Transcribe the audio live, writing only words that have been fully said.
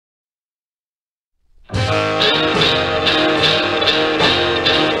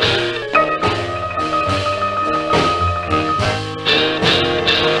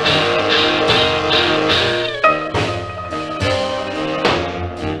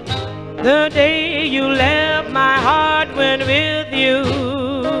The day you left, my heart went with you.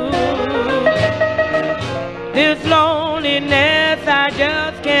 This loneliness I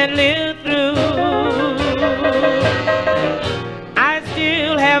just can't live through. I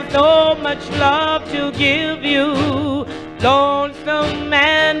still have so much love to give you, lonesome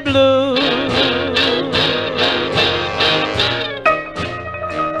and blue.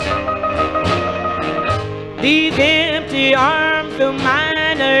 These empty arms of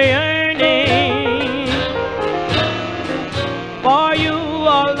mine are yearning for you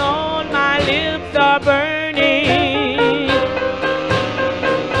alone. My lips are burning.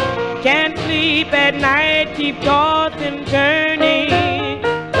 Can't sleep at night, keep tossing, turning,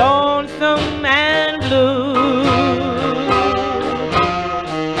 lonesome and blue.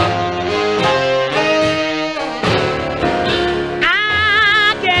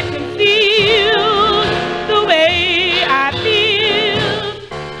 I can't conceal the way I feel,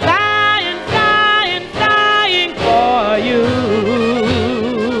 sighing, sighing, sighing for you.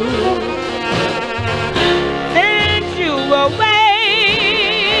 Since you were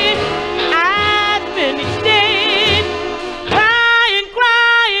away, I've been each day crying,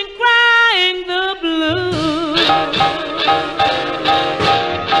 crying, crying the blues.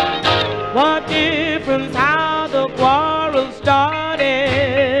 What difference how the quarrel started?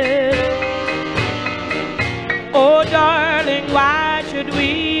 Oh darling, why should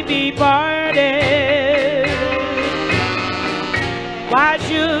we be parted? Why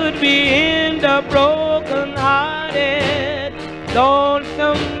should we end up broken hearted,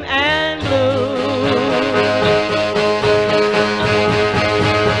 lonesome and blue?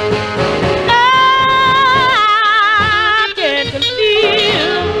 I can't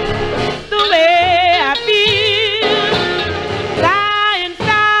conceal the way I feel, sighing,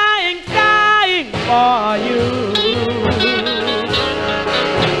 sighing, sighing for you.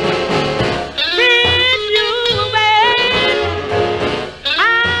 Since you went,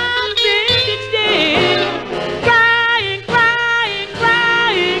 I've been each day crying, crying,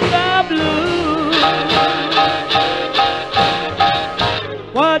 crying the blues.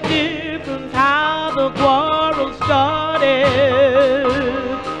 What difference how the quarrel started?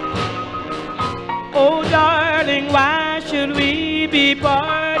 Oh darling, why should we be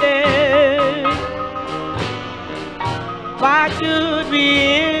parted? Why should we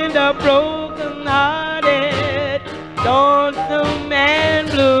end up broken hearted? Don't